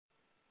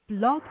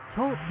Blog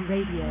Talk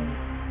Radio.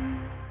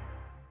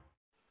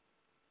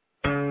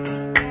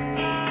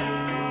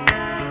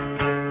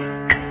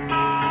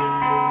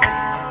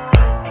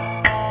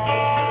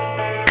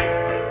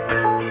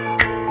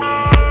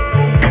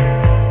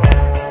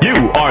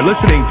 Are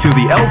listening to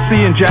the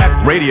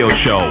LCandjack radio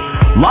show,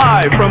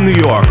 live from New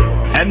York.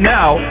 And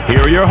now,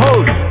 here are your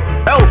hosts,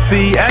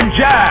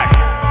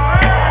 LCandjack.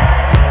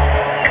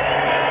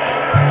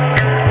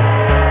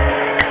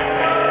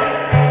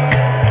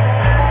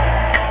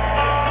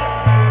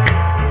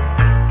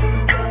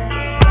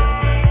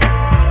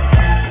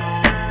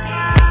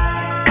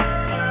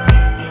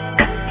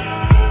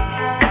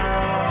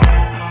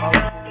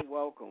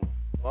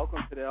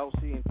 Welcome to the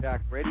LCandjack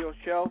radio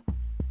show.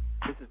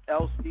 This is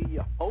LC,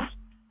 your host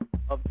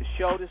of the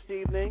show this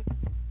evening.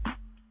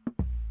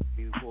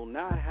 We will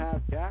not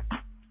have Jack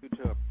due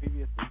to a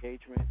previous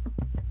engagement,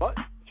 but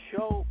the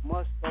show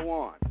must go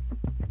on.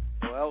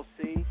 So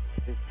LC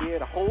is here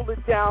to hold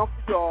it down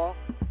for y'all,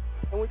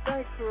 and we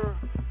thank you for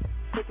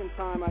taking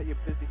time out of your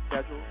busy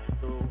schedule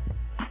to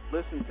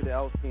listen to the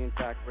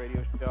LCandjack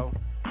radio show.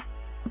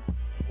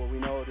 Well, we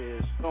know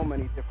there's so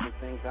many different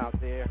things out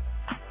there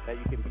that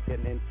you can be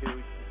getting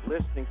into,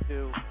 listening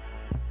to,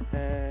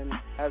 and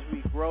as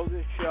we grow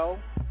this show,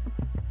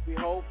 we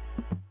hope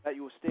that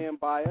you will stand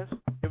by us,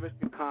 give us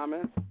your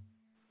comments,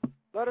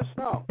 let us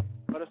know.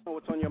 Let us know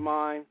what's on your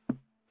mind.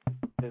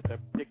 There's a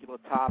particular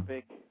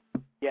topic,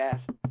 yes.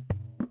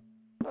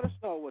 Let us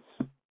know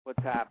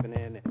what's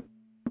happening and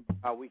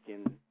how we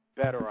can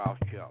better our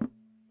show.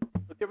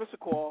 So give us a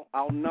call.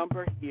 Our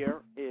number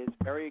here is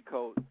area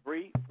code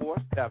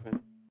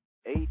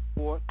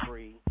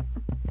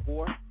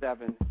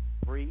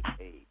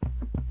 347-843-4738.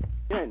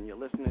 Again, you're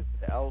listening to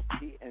the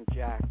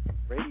LCandjack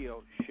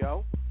radio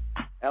show.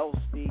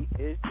 LC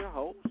is your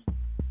host,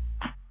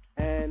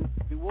 and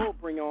we will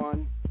bring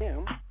on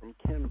Kim from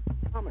Kim's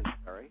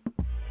Commentary.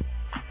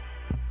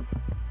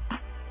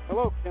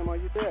 Hello, Kim, are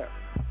you there?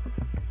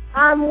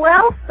 I'm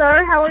well,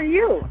 sir. How are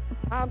you?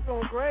 I'm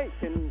doing great.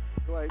 Do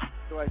I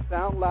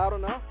sound loud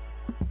enough?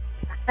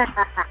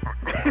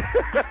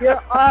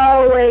 You're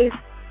always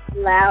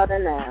loud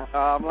enough.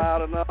 I'm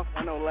loud enough.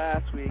 I know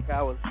last week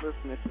I was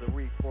listening to the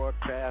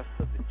rebroadcast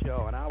of the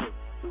show, and I was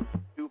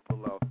super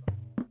low.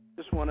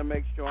 Just want to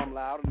make sure I'm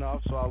loud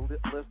enough so our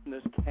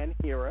listeners can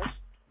hear us,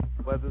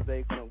 whether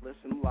they're going to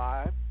listen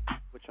live,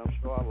 which I'm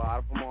sure a lot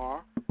of them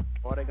are,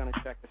 or they're going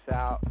to check us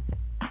out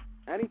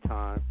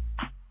anytime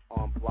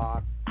on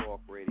Blog Talk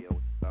Radio, which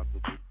is about to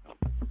be.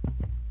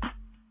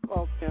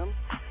 Well, Kim,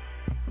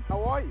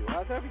 how are you?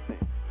 How's everything?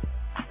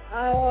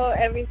 Oh,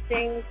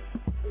 everything's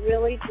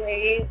really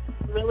great,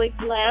 really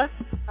blessed.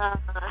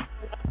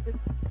 Just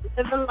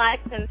living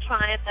life and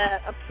trying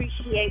to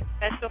appreciate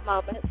special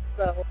moments,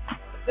 so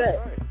good.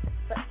 Right.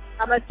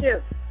 How about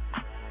you?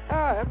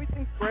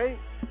 Everything's great.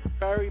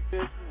 Very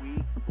busy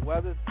week. The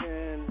weather's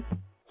been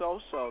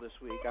so-so this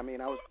week. I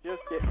mean, I was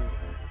just getting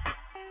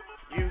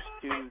used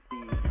to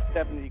the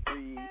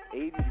 70-degree,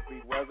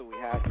 80-degree weather we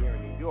had here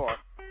in New York.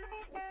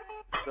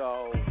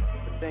 So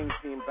the things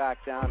being back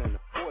down in the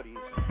 40s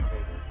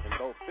and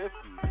low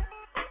 50s,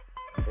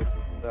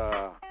 it's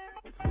a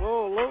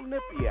little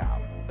nippy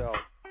out. So,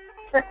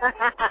 but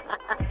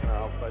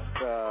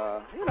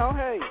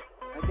hey, I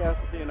guess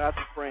that's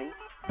spring.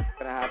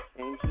 Going to have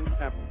change in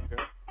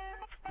temperature.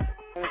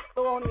 And it's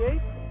still only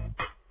April.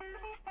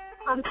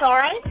 I'm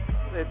sorry?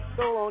 It's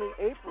still only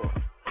April.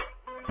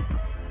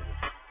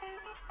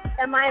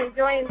 Am I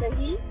enjoying the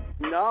heat?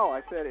 No,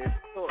 I said it's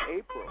still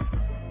April.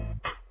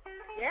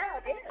 Yeah,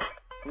 it is.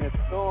 And it's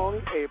still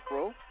only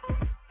April.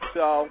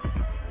 So,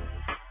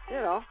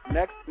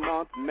 next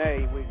month,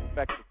 May, we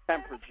expect the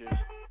temperatures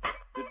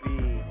to be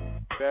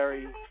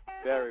very,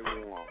 very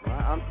warm.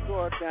 I'm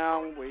sure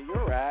down where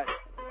you're at,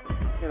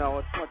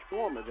 it's much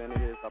warmer than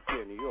it is up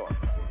here in New York.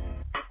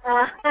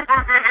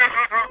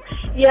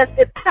 Yes,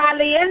 it's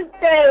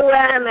caliente where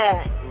I'm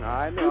at.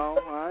 I know.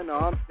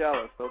 I'm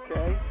jealous,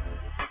 okay?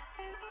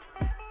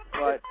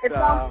 But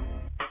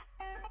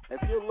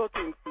if you're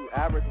looking to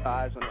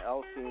advertise on the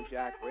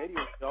LCandjack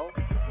radio show,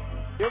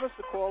 give us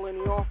a call in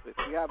the office.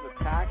 We have a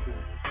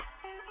package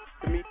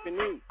to meet your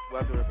needs,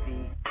 whether it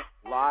be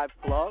live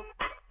plug,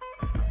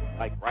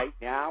 like right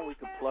now we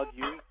can plug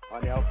you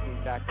on the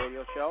LCandjack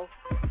radio show,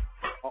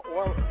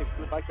 or if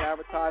you'd like to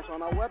advertise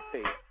on our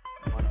webpage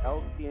on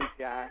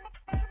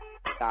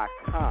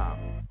LCandjack.com.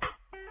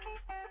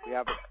 We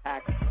have a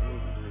package to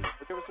meet your needs.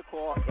 So give us a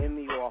call in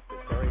the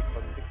office, area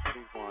code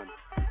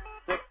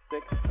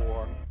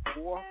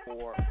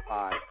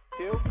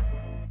 631-664-4452.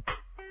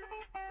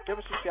 Give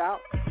us a shout,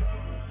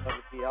 whether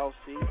it be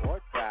LC or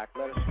Jack.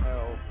 Let us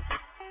know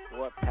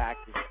what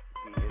package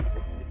you'd be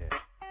interested in.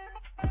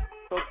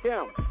 So,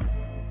 Kim,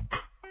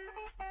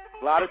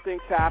 a lot of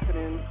things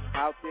happening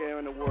out there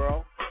in the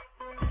world.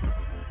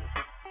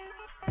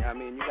 I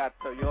mean, you got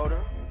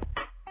Toyota.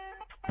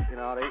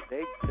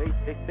 They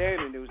stay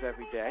in the news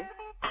every day.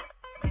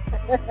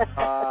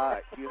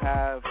 You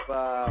have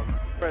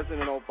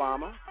President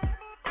Obama.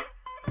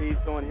 He's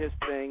doing his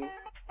thing,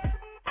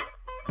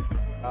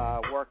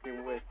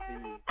 working with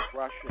the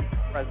Russian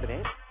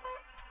president.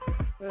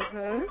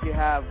 Mm-hmm. You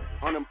have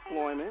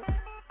unemployment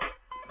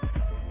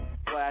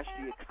slash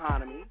the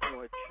economy,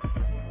 which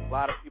a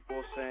lot of people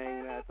are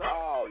saying that,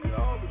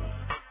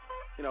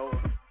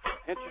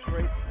 interest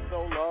rates are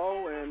so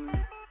low and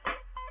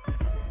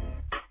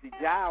the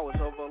Dow is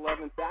over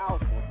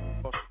 11,000, which is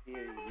supposed to be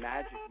a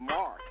magic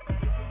mark.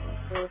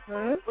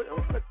 Mm-hmm. What's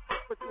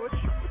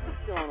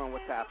going on?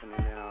 What's happening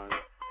now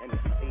in the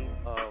state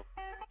of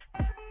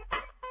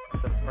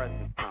the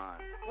present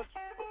time?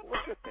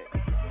 What's your take?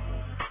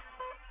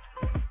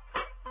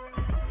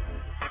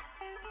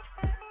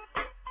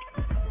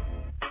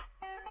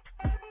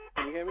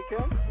 Can you hear me,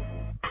 Kim?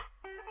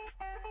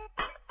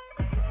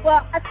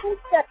 Well, I think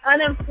that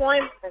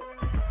unemployment,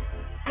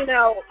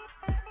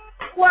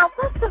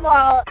 first of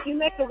all, you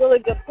make a really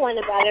good point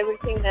about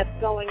everything that's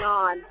going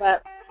on,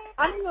 but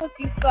I don't know if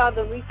you saw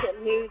the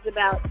recent news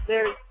about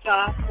there's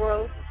job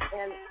growth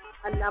in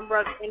a number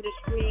of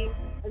industries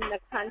in the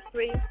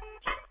country,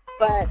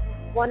 but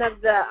one of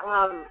the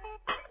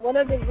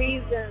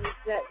reasons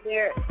that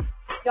their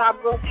job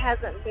growth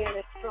hasn't been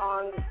as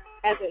strong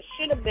as it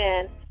should have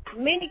been,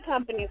 many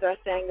companies are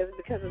saying, is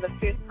because of the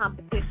fierce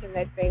competition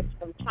they face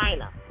from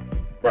China.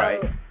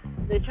 Right. So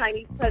the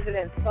Chinese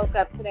president spoke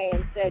up today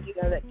and said,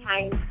 that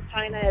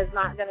China is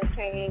not going to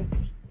change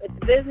its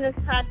business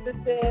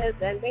practices,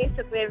 and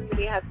basically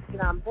everybody has to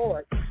get on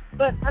board.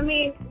 But,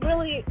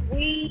 really,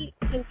 we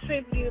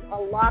contribute a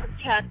lot of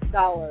tax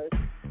dollars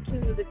to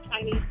the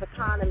Chinese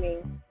economy,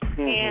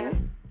 mm-hmm.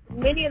 and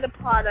many of the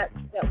products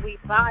that we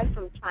buy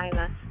from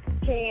China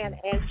can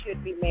and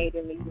should be made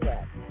in the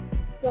U.S.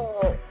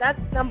 So that's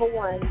number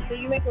one. So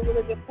you make a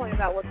really good point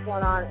about what's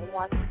going on in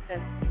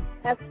Washington.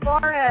 As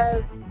far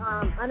as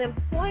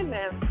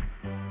unemployment,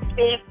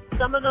 if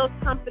some of those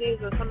companies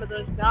or some of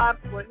those jobs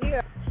were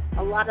here,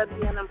 a lot of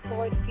the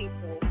unemployed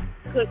people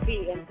could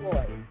be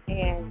employed.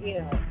 And,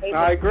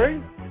 I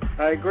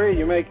agree.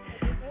 You make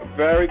a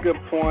very good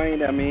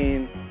point.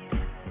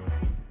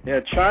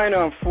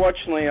 China,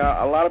 unfortunately,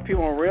 a lot of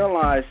people don't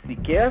realize the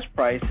gas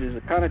prices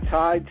are kind of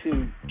tied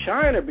to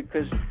China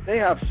because they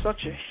have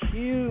such a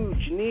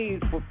huge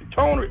need for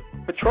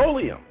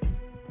petroleum.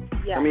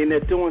 Yeah. They're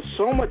doing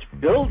so much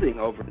building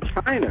over in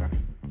China.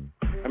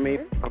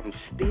 From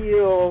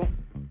steel,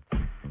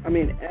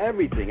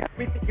 everything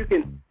you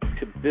can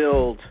to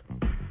build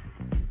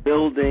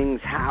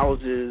buildings,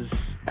 houses,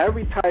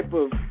 every type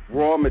of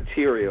raw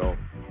material.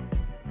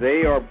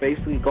 They are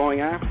basically going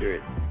after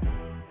it.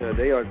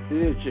 They're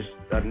just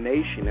a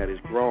nation that is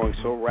growing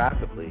so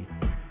rapidly.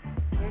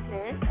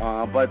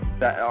 Mm-hmm. But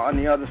on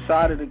the other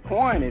side of the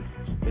coin,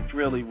 it's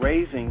really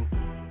raising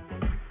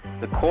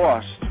the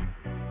cost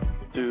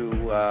to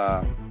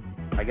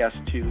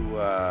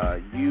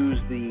use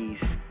these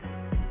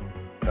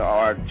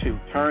or to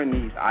turn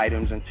these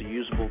items into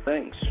usable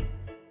things.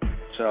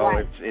 So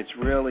right. it's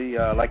really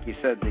like you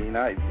said,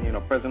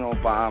 President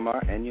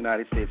Obama and the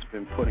United States have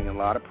been putting a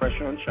lot of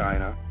pressure on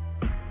China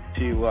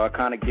to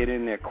kind of get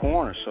in their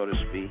corner, so to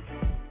speak.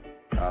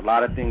 A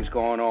lot of things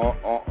going on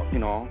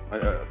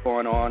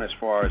as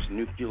far as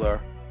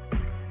nuclear,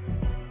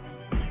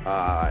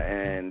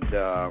 and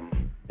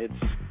there's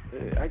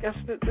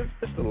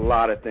just a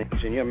lot of things.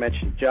 And you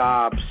mentioned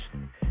jobs.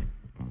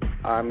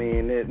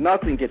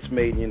 Nothing gets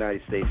made in the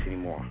United States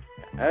anymore.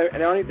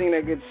 And the only thing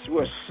that gets,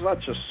 we're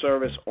such a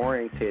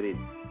service-oriented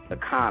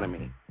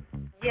economy.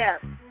 Yes.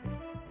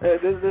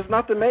 There's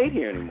nothing made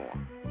here anymore.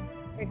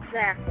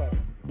 Exactly.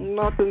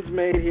 Nothing's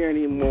made here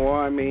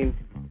anymore.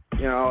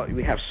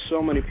 We have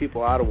so many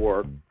people out of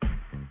work.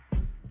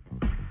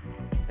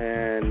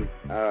 And,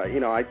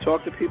 I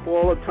talk to people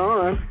all the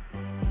time,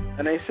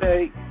 and they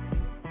say,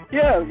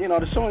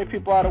 there's so many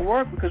people out of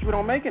work because we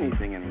don't make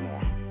anything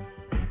anymore.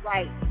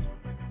 Right.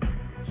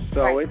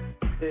 So right.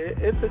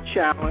 It's a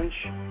challenge.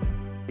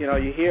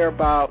 You hear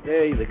about,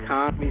 the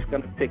economy's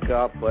going to pick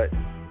up, but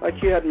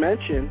like you had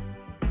mentioned,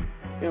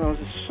 there's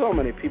so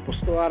many people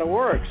still out of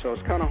work, so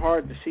it's kind of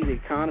hard to see the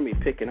economy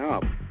picking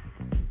up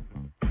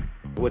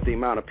with the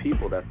amount of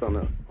people that's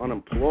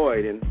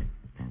unemployed. And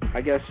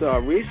I guess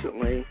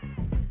recently,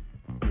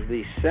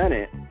 the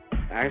Senate,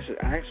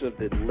 actually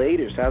the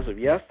latest, as of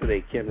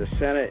yesterday, Kim, the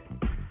Senate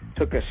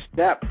took a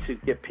step to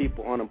get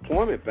people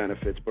unemployment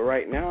benefits, but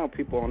right now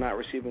people are not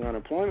receiving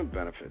unemployment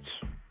benefits.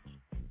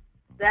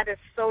 That is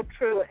so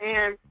true.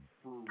 And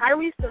I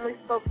recently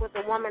spoke with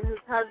a woman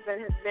whose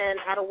husband has been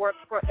out of work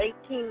for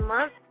 18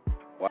 months.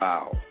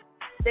 Wow.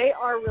 They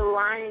are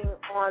relying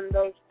on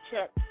those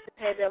checks to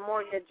pay their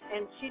mortgage.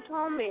 And she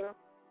told me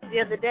the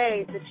other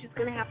day that she's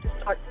going to have to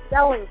start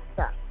selling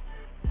stuff.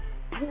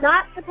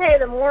 Not to pay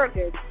the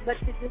mortgage, but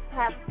to just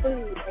have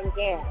food and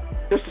gas.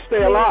 Just to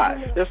stay alive.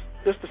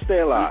 Just to stay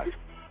alive.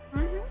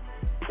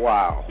 Mm-hmm.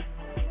 Wow.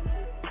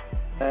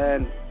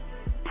 And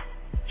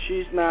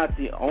she's not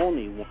the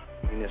only one.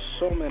 There's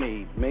so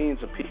many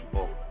millions of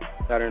people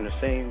that are in the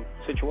same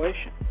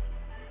situation.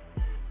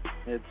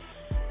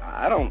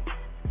 I don't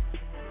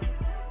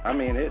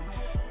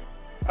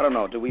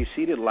know. Do we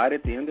see the light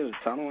at the end of the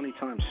tunnel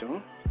anytime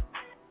soon?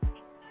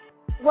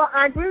 Well,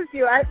 I agree with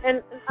you.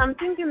 And I'm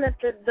thinking that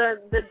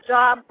the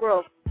job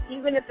growth,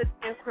 even if it's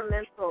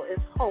incremental, is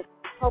hope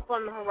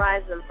on the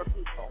horizon for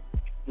people.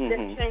 That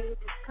change is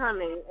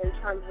coming in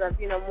terms of,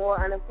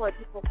 more unemployed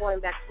people going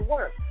back to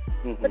work.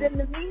 But in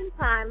the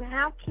meantime,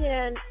 how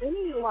can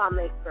any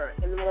lawmaker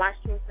in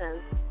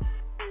Washington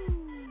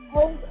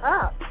hold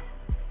up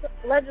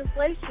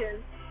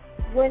legislation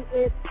when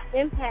it's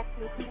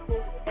impacting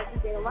people's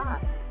everyday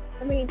lives?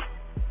 I mean,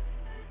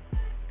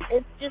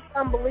 it's just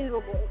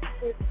unbelievable.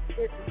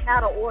 It's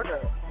out of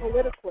order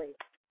politically.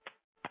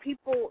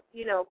 People,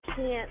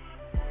 can't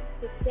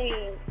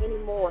sustain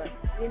anymore,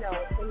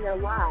 in their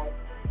lives.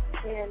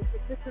 And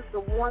if this is the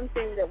one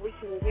thing that we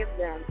can give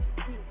them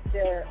to keep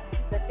their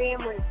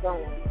families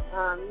going,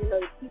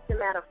 to keep them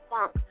out of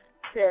funk,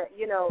 to,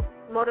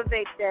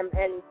 motivate them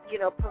and,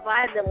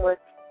 provide them with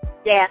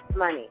gas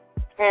money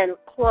and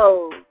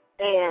clothes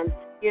and,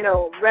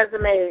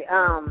 resume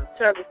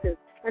services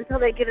until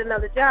they get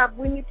another job,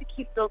 we need to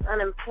keep those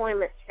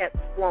unemployment checks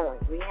flowing.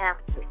 We have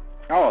to.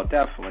 Oh,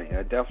 definitely.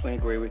 I definitely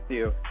agree with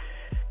you.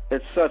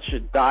 It's such a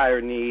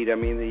dire need. I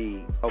mean,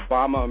 the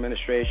Obama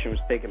administration was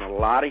taking a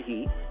lot of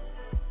heat,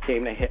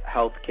 came to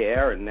health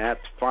care, and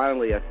that's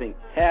finally, I think,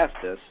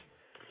 passed us.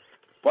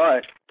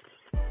 But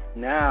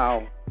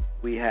now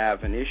we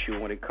have an issue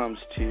when it comes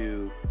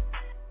to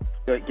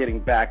getting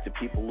back to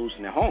people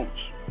losing their homes.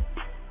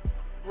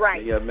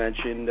 Right. You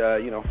mentioned, a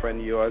friend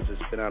of yours has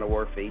been out of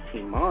work for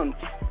 18 months,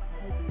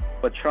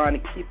 but trying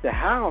to keep the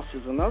house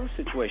is another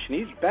situation.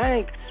 These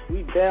banks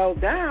we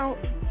bailed out,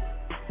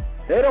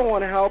 they don't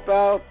want to help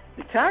out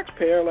the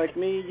taxpayer like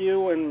me,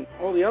 you, and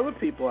all the other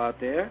people out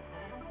there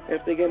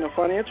if they get in a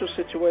financial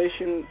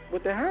situation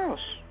with their house.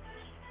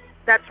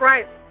 That's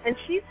right. And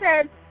she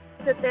said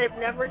that they've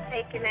never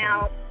taken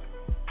out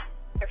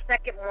a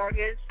second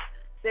mortgage.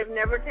 They've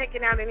never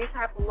taken out any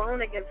type of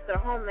loan against their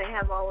home. They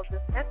have all of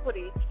this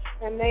equity,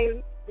 and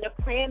their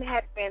plan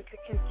had been to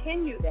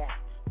continue that.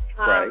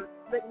 Right.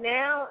 But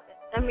now,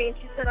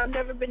 she said, I've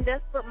never been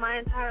desperate my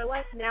entire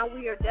life. Now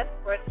we are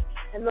desperate,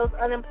 and those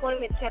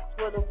unemployment checks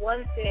were the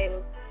one thing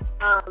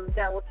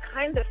that was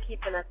kind of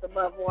keeping us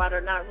above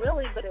water. Not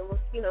really, but it was,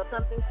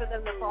 something for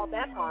them to fall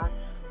back on,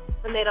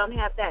 and they don't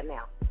have that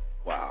now.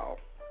 Wow.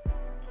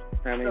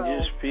 You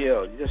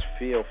just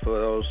feel for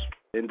those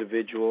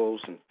individuals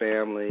and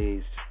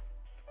families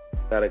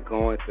that are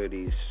going through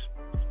these,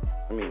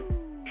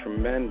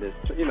 tremendous,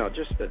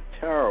 just the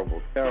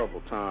terrible,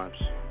 terrible times.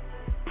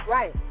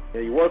 Right.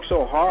 You work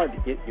so hard to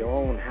get your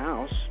own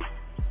house.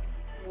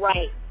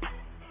 Right.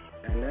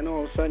 And then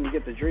all of a sudden you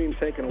get the dream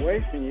taken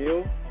away from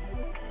you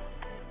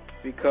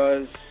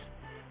because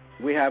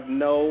we have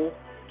no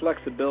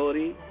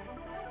flexibility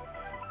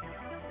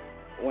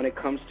when it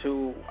comes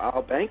to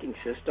our banking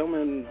system.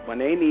 And when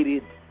they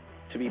needed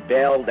to be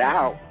bailed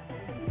out,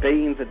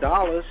 billions of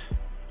dollars,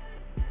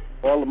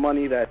 all the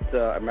money that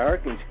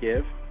Americans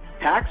give,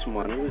 tax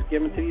money, was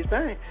given to these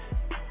banks.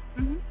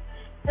 Mm-hmm.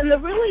 And the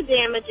really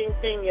damaging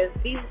thing is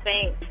these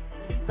banks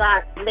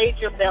got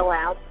major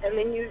bailouts, and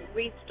then you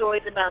read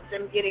stories about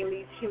them getting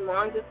these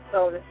humongous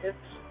bonuses.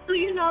 So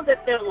you know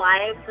that their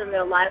lives and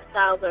their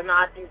lifestyles are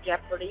not in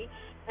jeopardy.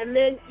 And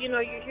then, you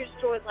hear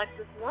stories like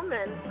this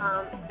woman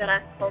that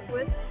I spoke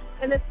with,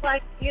 and it's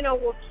like,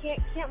 well,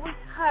 can't we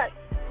cut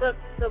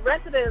the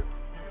residents,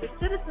 the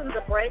citizens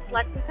a break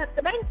like we cut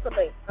the banks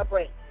a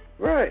break?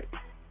 Right.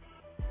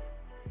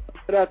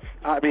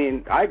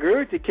 I agree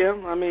with you,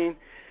 Kim.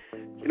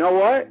 You know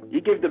what?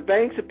 You give the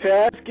banks a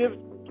pass, give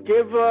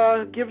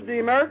the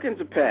Americans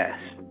a pass.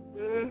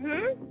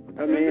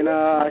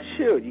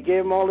 Shoot, you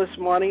gave them all this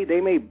money.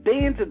 They made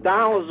billions of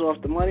dollars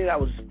off the money that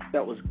was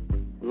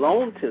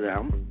loaned to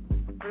them.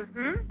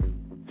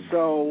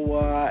 So,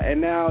 and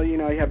now, you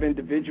have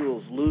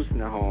individuals losing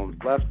their homes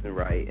left and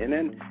right. And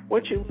then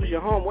once you lose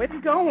your home, where are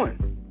you going?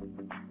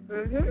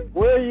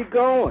 Where are you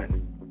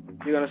going?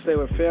 You're going to stay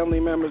with family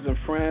members and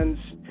friends.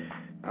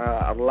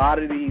 A lot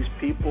of these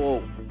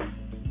people,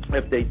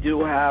 if they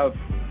do have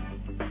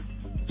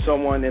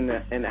someone in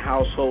the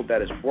household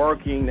that is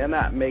working, they're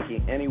not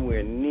making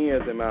anywhere near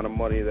the amount of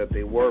money that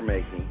they were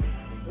making.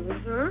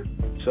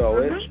 So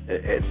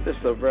it's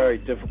just a very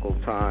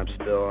difficult time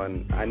still,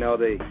 and I know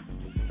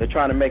they're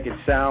trying to make it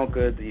sound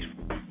good. These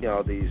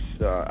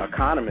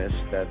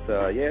economists that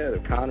the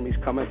economy's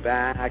coming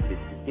back.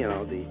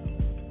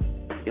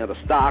 The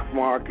stock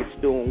market's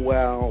doing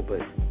well,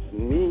 but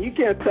you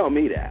can't tell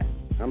me that.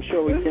 I'm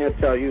sure we can't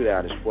tell you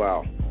that as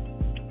well.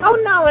 Oh,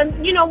 no, and,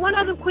 one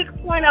other quick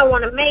point I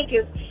want to make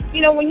is,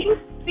 when you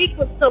speak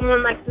with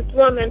someone like this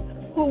woman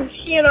who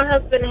she and her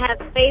husband have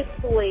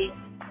faithfully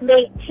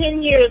made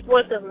 10 years'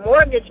 worth of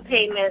mortgage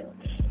payments,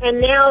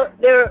 and now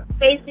they're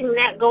facing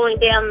that going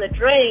down the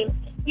drain,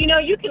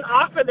 you can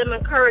offer them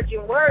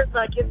encouraging words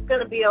like it's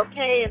going to be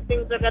okay and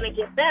things are going to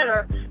get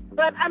better.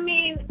 But,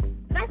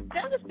 that's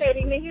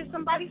devastating to hear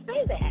somebody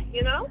say that,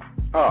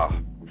 Oh,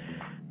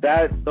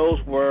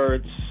 those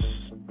words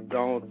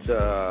don't,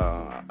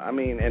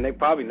 and they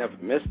probably never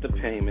missed a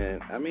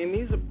payment.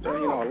 These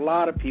are, a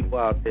lot of people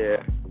out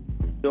there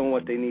doing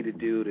what they need to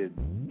do to,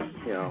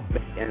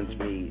 make ends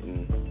meet.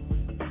 And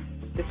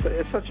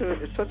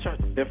it's such a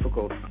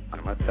difficult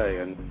time, I tell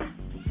you. And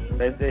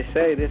they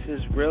say this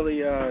is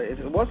really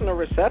it wasn't a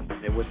recession,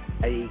 it was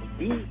a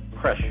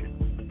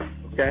depression.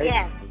 Okay.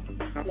 Yes.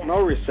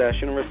 No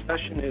recession. A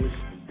recession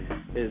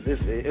is this.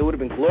 It would have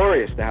been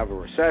glorious to have a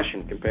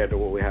recession compared to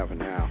what we're having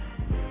now.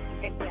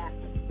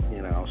 Exactly.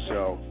 You know,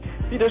 so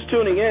if you're just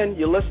tuning in,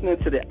 you're listening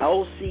to the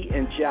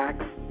LCandjack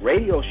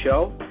radio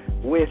show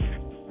with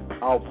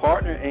our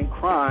partner in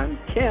crime,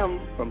 Kim,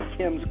 from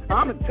Kim's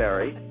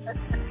Commentary.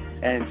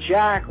 And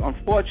Jack,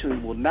 unfortunately,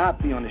 will not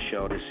be on the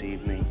show this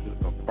evening due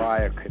to a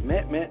prior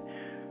commitment,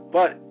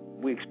 but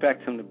we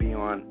expect him to be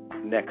on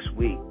next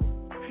week.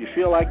 If you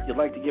feel like you'd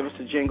like to give us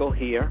a jingle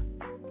here,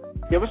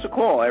 give us a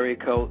call, area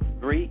code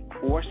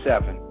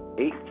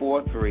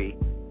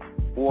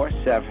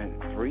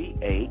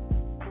 347-843-4738,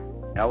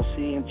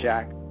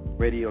 LCandjack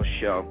radio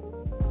show.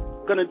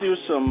 Going to do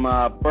some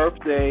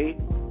birthday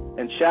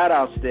and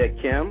shout-outs there,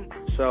 Kim,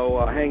 so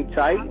hang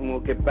tight and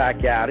we'll get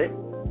back at it.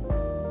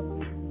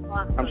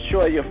 I'm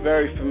sure you're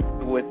very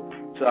familiar with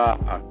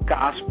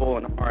gospel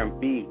and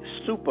R&B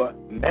super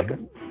mega.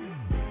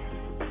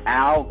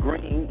 Al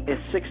Green is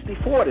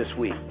 64 this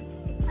week.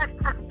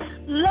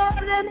 Love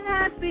and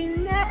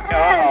happiness.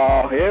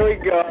 Oh, here we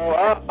go.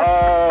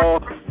 Uh-oh.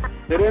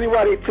 Did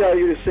anybody tell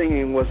you the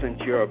singing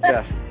wasn't your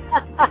best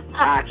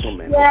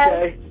acumen,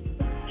 okay?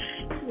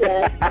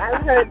 Yes,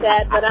 I've heard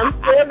that, but I'm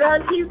still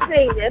going to keep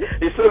singing.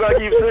 You still going to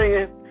keep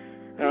singing?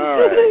 All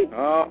right.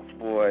 Oh,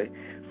 boy.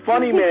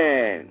 Funny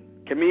man,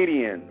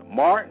 comedian,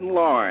 Martin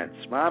Lawrence,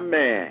 my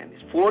man.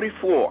 He's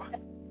 44. Big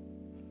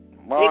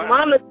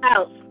Mama's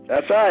house.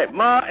 That's right.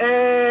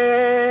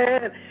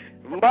 Martin.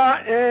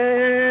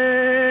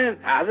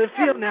 How's it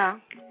feel now?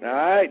 All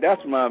right,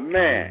 that's my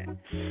man.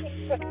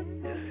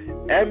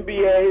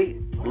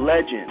 NBA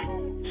legend,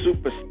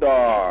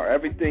 superstar,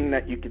 everything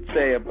that you could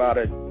say about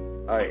a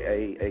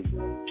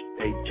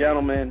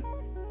gentleman,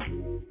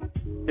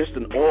 just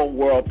an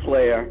all-world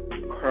player,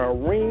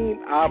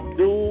 Kareem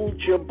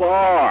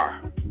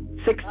Abdul-Jabbar,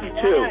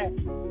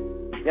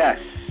 62. Yes,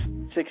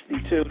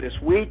 62 this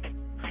week.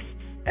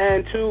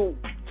 And to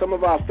some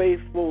of our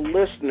faithful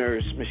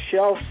listeners,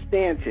 Michelle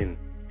Stanton,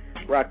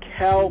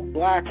 Raquel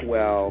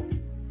Blackwell,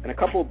 and a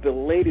couple of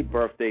belated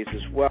birthdays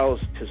as well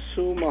as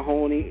Tasu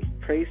Mahoney,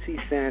 Tracy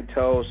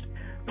Santos,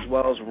 as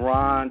well as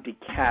Ron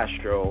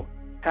DeCastro.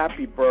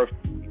 Happy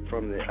birthday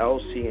from the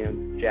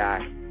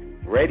LCandjack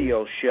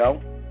radio show.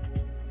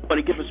 I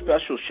want to give a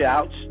special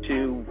shouts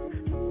to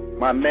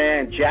my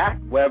man Jack,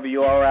 wherever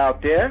you are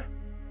out there.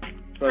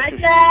 Hi,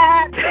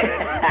 Jack.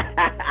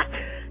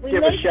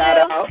 Give a shout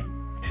out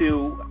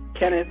to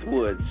Kenneth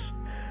Woods,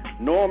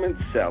 Norman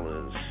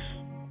Sellers,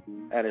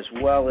 and as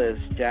well as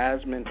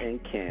Jasmine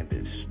and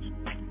Candace.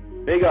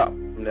 Big up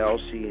from the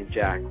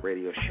LCandjack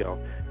radio show.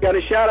 Got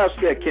any shout-outs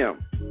there, Kim?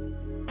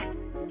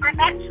 I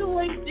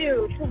actually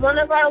do. To one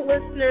of our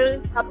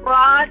listeners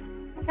abroad,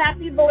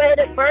 happy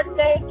belated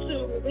birthday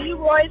to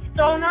Leroy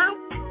Stoner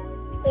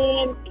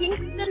in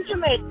Kingston,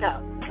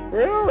 Jamaica.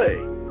 Really?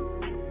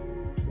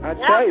 I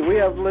tell you, we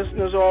have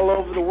listeners all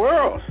over the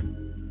world.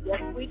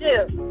 Yes, we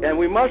do. And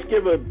we must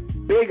give a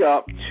big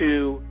up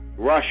to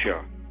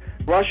Russia.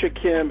 Russia,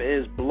 Kim,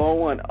 is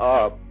blowing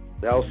up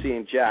the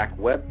LCandjack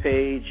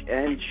webpage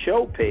and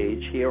show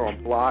page here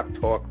on Blog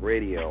Talk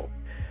Radio.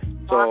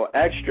 So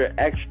extra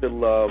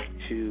love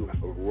to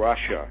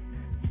Russia.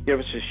 Give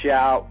us a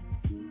shout.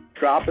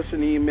 Drop us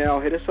an email.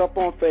 Hit us up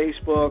on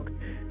Facebook.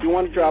 If you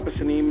want to drop us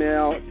an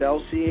email, it's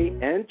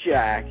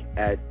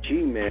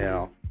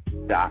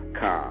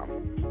lcandjack@gmail.com.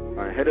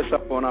 Hit us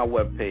up on our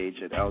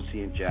webpage at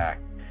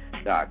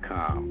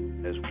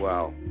lcandjack.com as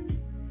well.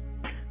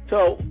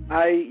 So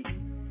I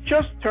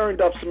just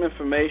turned up some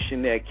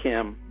information there,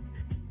 Kim,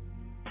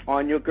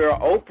 on your girl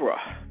Oprah.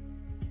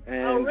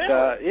 And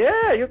really?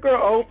 Your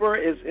girl Oprah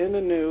is in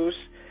the news.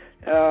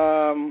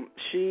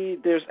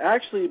 There's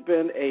actually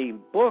been a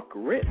book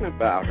written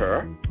about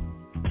her,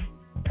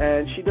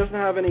 and she doesn't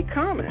have any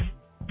comment.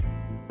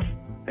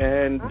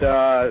 And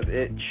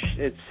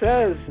it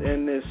says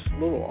in this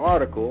little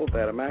article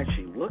that I'm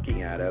actually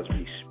looking at as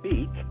we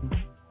speak,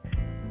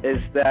 is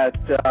that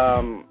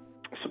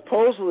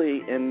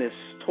supposedly in this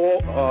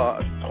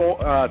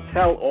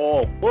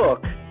tell-all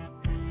book,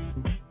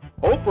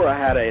 Oprah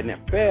had an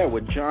affair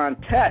with John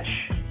Tesh.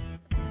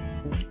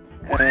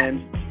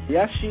 And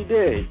yes, she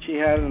did. She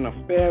had an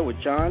affair with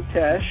John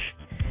Tesh.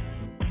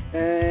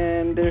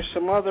 And there's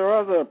some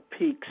other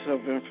peaks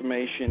of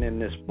information in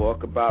this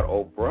book about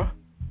Oprah.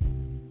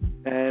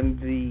 And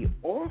the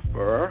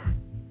author,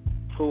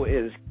 who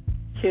is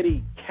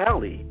Kitty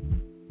Kelly,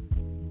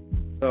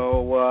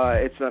 so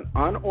it's an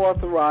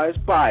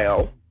unauthorized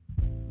bio,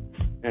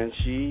 and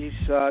she's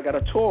got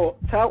a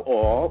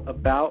tell-all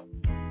about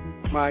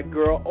my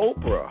girl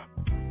Oprah.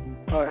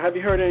 Have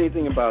you heard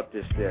anything about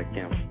this there,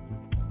 Kim?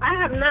 I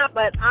have not,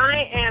 but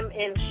I am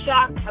in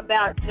shock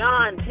about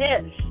John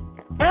Tesh.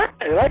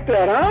 You like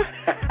that, huh?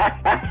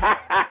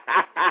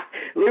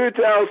 Leave it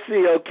to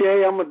LC,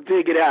 okay? I'm going to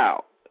dig it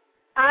out.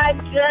 I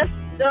just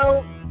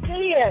don't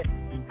see it.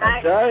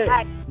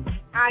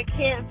 I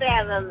can't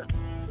fathom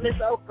Miss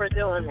Oprah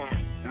doing that?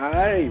 All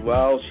right.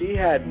 Well, she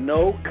had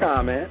no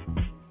comment.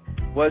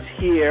 Was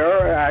here.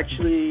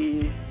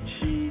 Actually,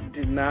 she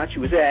did not. She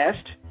was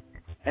asked,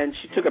 and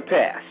she took a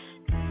pass.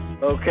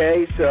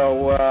 Okay,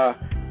 so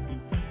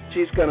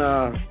she's going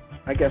to,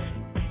 I guess,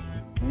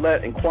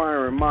 let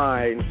inquiring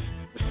minds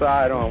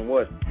decide on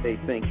what they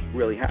think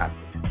really happened.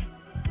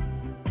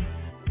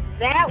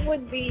 That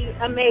would be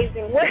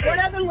amazing. What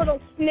other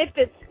little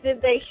snippets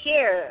did they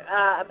share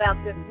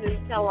about this new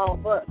tell-all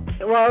book?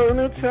 Well, the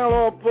new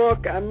tell-all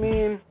book, I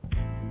mean,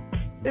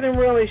 they didn't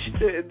really,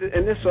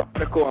 in this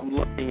article I'm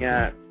looking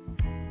at,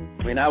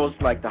 I mean, that was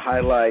like the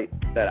highlight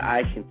that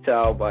I can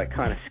tell by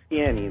kind of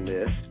scanning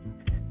this.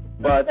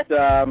 But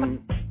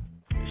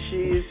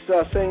she's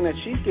saying that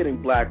she's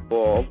getting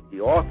blackballed,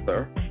 the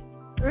author,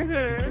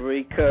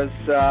 because,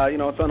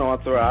 it's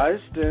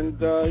unauthorized, and,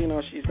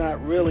 she's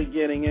not really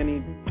getting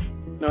any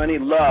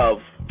love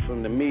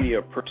from the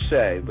media per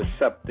se,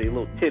 except a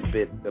little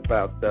tidbit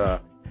about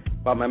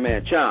my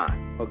man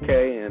John,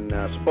 okay? And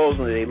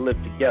supposedly they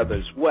lived together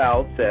as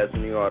well, it says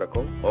in the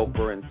article,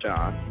 Oprah and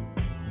John.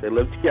 They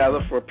lived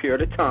together for a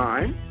period of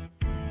time,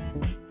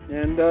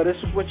 and this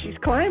is what she's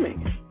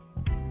claiming.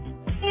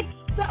 It's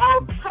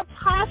so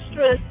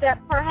preposterous that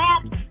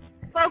perhaps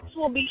folks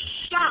will be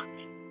shocked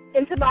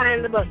into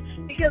buying the book,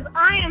 because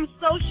I am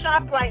so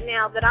shocked right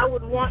now that I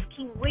would want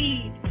to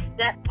read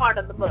that part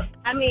of the book.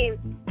 I mean,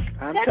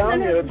 I'm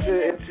telling you,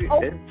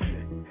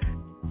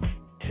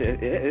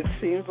 it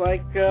seems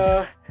like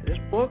this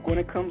book, when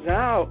it comes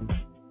out,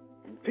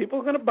 people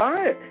are going to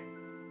buy it.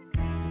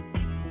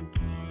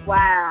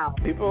 Wow.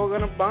 People are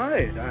going to buy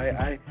it.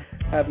 I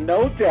have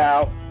no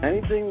doubt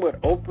anything with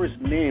Oprah's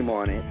name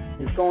on it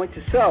is going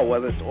to sell,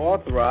 whether it's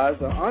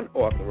authorized or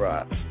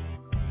unauthorized.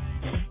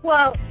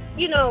 Well,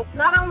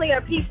 not only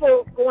are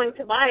people going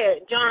to buy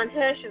it, John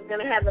Tesh is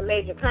going to have a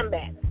major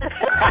comeback.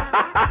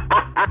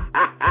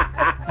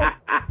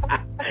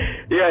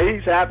 Yeah,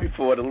 he's happy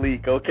for the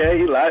leak, okay?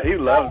 He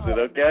loves it,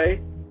 okay?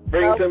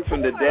 Brings him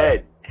from the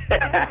dead.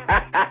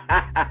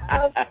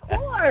 Of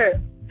course.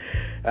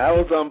 That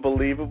was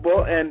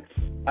unbelievable. And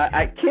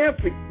I can't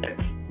forget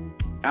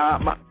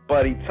my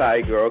buddy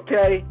Tiger,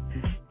 okay?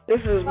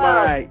 This is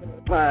my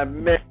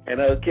man,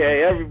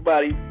 okay?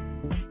 Everybody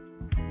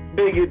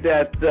figured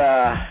that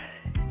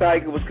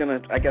Tiger was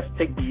going to, I guess,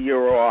 take the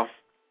year off.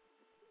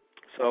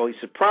 So he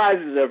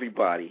surprises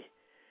everybody.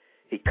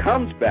 He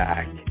comes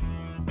back,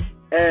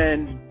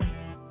 and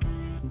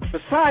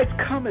besides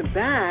coming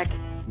back,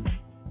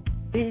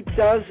 he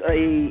does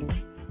a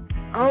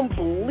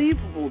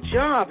unbelievable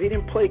job. He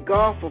didn't play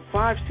golf for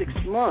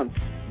 5-6 months,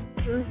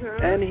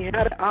 and he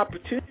had an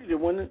opportunity to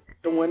win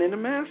in the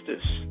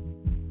Masters.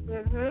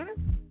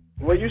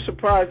 Were you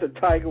surprised that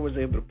Tiger was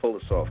able to pull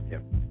this off,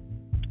 Kim?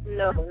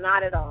 No,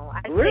 not at all.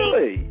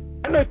 Really?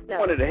 I know you're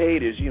one of the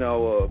haters,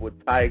 with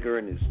Tiger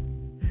and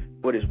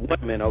with his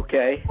women,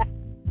 okay?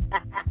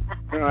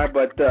 All right,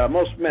 but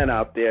most men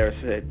out there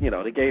said,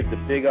 they gave the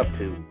big up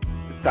to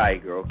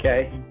Tiger,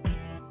 okay?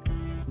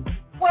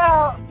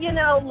 Well,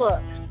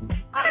 look,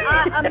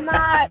 I'm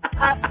not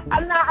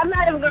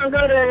even going to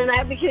go there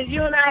tonight, because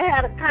you and I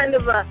had a kind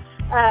of a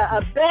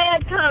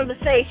bad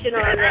conversation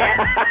on that.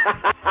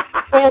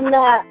 And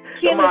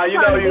come on,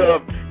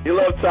 you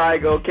love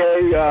Tiger,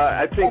 okay?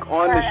 I think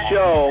on the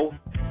show,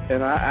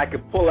 and I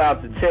could pull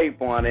out the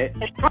tape on it,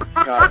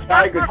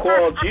 Tiger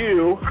called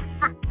you,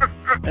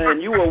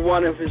 and you were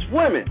one of his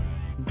women.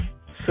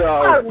 So.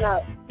 Oh,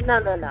 no.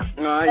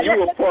 You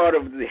were part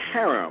of the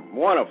harem,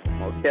 one of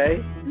them,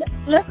 okay?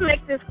 Let's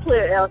make this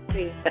clear,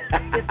 LC.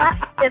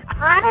 If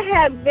I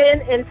had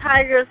been in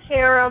Tiger's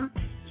harem,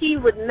 he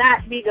would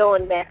not be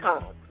going back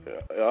home.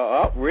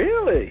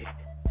 Really?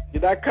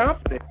 You're not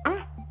confident,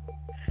 huh?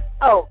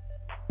 Oh,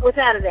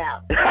 without a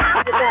doubt.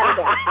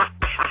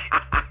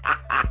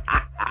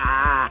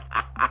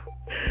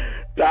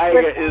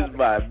 Tiger is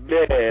my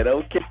man,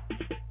 okay?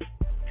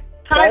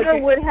 Tiger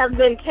would have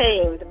been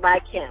tamed by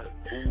Kim.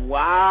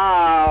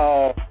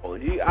 Wow.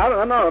 I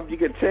don't know if you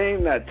can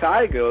tame that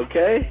Tiger,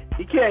 okay?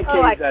 You can't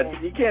cage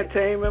that. You can't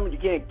tame him. You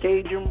can't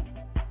cage him.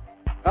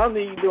 I don't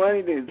think you can do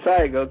anything to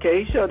Tiger,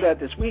 okay? He showed that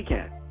this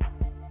weekend.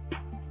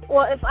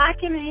 Well, if I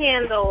can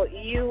handle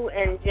you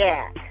and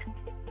Jack,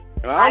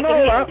 I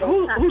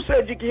know. Who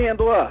said you can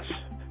handle us?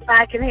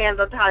 I can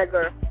handle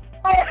Tiger.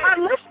 Oh, our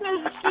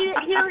listeners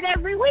hear it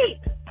every week.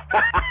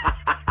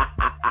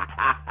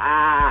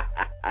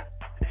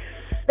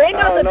 They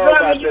know the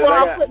drama you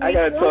all put me I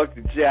gotta through. talk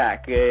to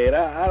Jack, and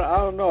I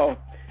don't know.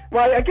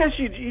 Well, I guess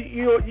you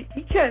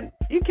can't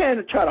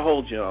try to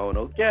hold your own,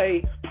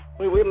 okay?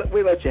 We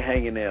let you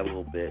hang in there a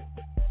little bit.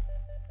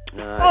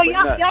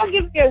 Y'all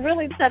give me a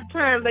really tough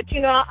time, but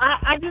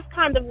I just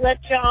kind of let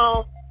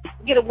y'all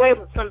get away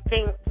with some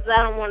things because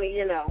I don't want to, get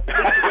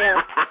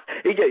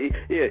you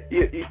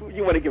down.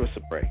 You want to give us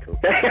a break,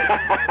 okay?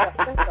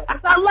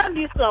 I love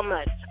you so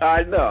much.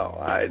 I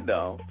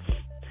know.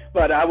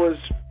 But I was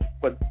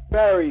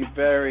very,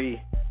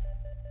 very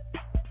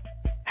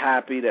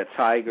happy that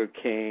Tiger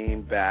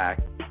came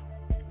back,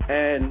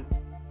 and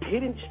he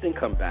didn't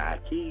come back.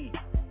 He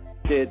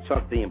did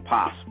something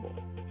impossible.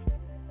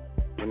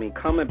 I mean,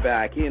 coming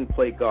back, he didn't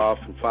play golf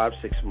in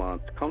 5-6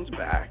 months, comes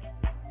back,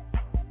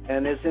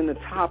 and is in the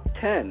top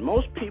 10.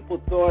 Most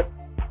people thought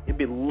he'd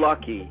be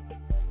lucky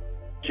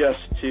just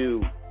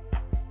to,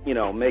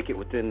 make it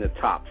within the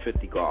top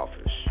 50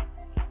 golfers.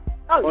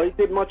 Oh, well, he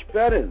did much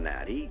better than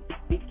that. He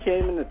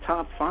came in the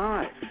top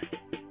 5,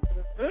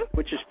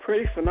 which is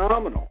pretty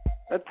phenomenal.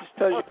 That just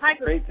tells you how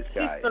great this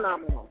guy is. He's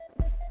phenomenal.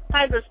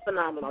 Tiger's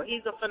phenomenal.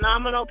 He's a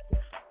phenomenal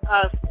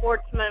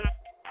sportsman,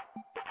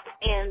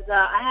 and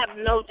I have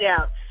no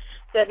doubt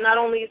that not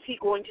only is he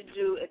going to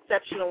do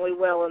exceptionally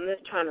well in this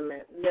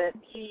tournament, that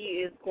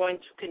he is going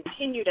to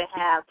continue to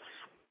have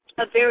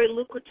a very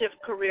lucrative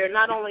career,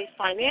 not only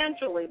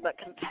financially but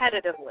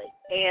competitively.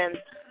 And,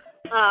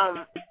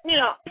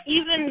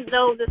 even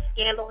though this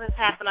scandal has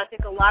happened, I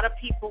think a lot of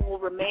people will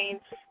remain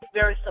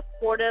very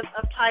supportive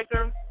of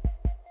Tiger.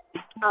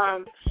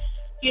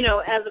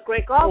 As a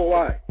great golfer. Well,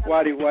 why?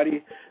 Why do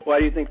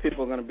you think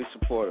people are going to be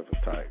supportive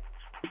of Tiger?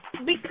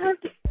 Because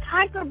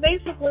Tiger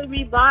basically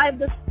revived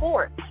the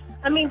sport.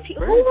 I mean,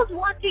 who was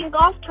watching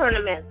golf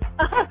tournaments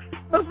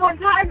before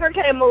Tiger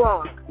came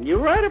along? You're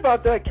right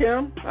about that,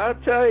 Kim. I'll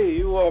tell you,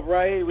 you are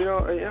right. We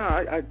don't.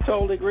 I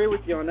totally agree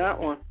with you on that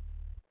one.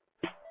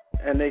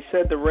 And they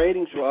said the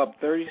ratings were up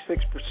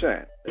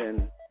 36%,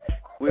 and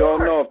we all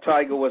know if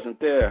Tiger wasn't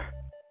there,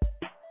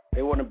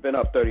 they wouldn't have been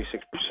up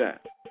 36%.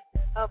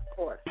 Of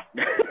course.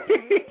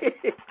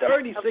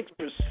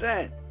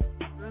 36%.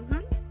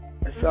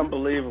 It's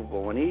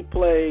unbelievable. When he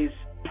plays,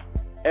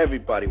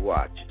 everybody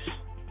watches.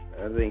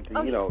 I think,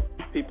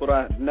 people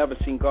that have never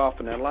seen golf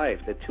in their life,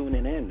 they're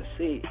tuning in to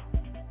see.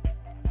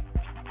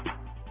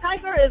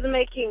 Tiger is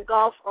making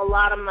golf a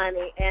lot of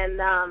money, and,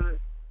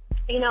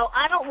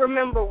 I don't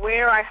remember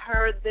where I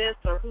heard this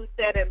or who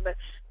said it, but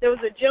there was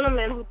a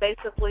gentleman who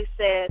basically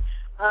said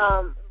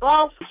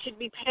golf should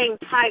be paying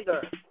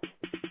Tiger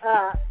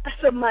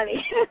some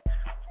money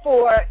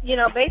for,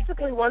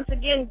 basically once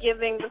again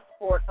giving the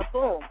sport a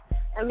boom.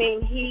 I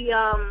mean, he,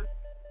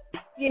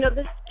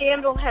 this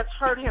scandal has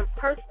hurt him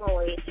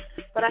personally,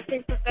 but I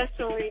think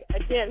professionally,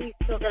 again, he's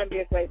still going to be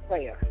a great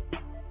player.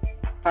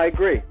 I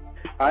agree.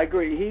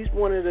 He's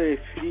one of the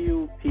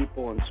few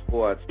people in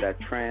sports that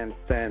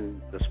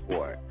transcend the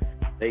sport.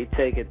 They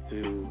take it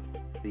to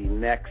the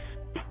next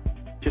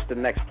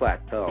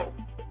plateau.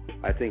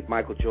 I think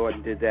Michael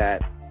Jordan did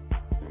that.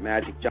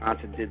 Magic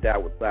Johnson did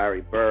that with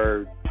Larry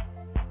Bird.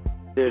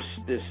 There's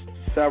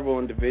several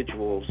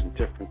individuals in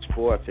different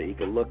sports that you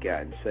can look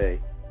at and say,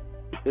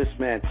 this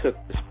man took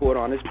the sport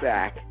on his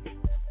back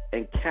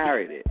and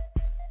carried it.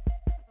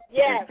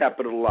 Yes. And kept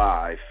it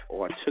alive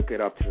or took it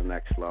up to the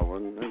next level.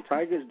 And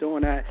Tiger's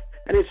doing that.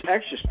 And it's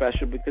extra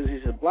special because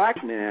he's a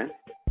black man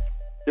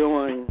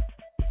doing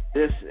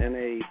this in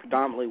a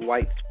predominantly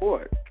white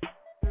sport.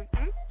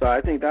 So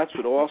I think that's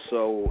what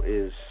also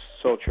is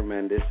so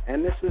tremendous.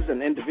 And this is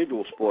an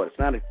individual sport. It's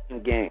not a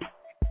team game.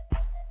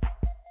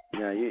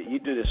 You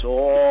do this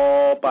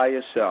all by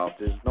yourself.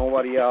 There's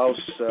nobody else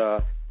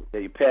that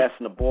you're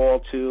passing the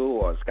ball to,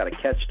 or it's got to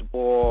catch the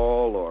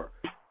ball, or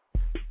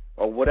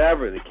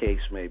whatever the case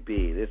may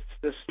be. This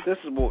is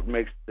what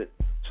makes it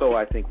so,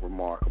 I think,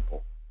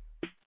 remarkable.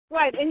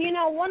 Right, and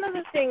one of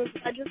the things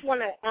I just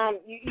want to,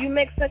 you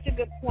make such a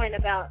good point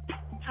about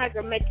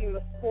Tiger making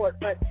the sport,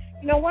 but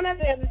one of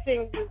the other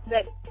things is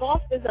that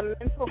golf is a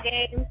mental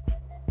game,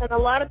 and a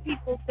lot of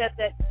people said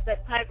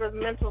that Tiger's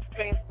mental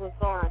strength was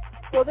gone.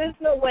 Well, there's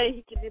no way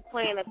he could be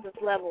playing at this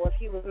level if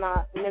he was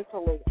not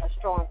mentally a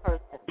strong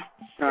person.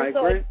 I agree.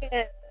 So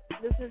again,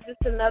 this is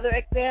just another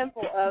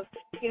example of,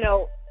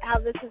 how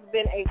this has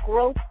been a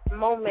growth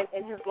moment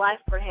in his life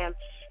for him,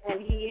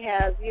 and he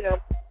has,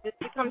 just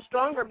become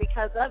stronger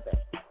because of it.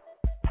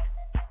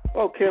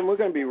 Well, Kim, we're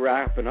going to be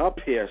wrapping up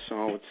here,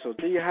 so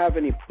do you have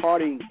any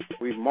parting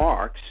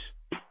remarks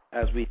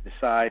as we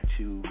decide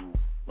to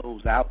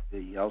close out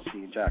the LC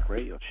and Jack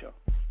radio show?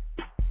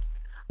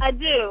 I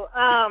do.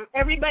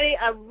 Everybody,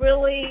 I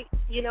really,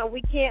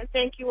 we can't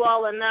thank you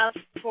all enough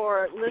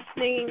for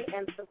listening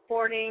and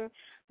supporting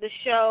the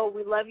show.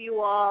 We love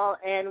you all,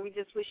 and we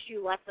just wish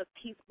you lots of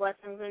peace,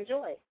 blessings, and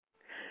joy.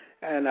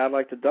 And I'd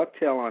like to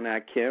dovetail on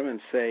that, Kim,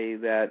 and say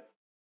that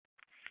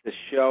the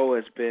show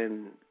has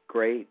been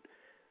great.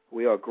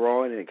 We are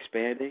growing and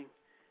expanding,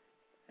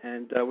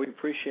 and we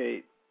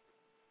appreciate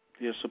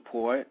your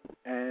support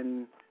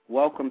and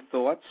welcome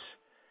thoughts.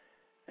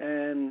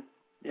 And,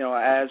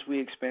 as we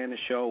expand the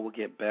show, we'll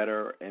get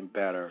better and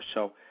better.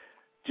 So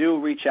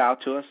do reach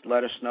out to us.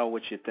 Let us know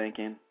what you're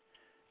thinking.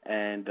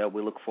 And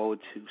we look forward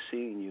to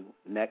seeing you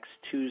next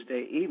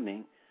Tuesday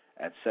evening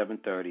at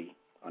 7:30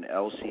 on the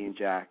LC and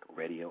Jack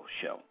radio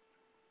show.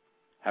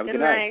 Have a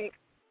good night.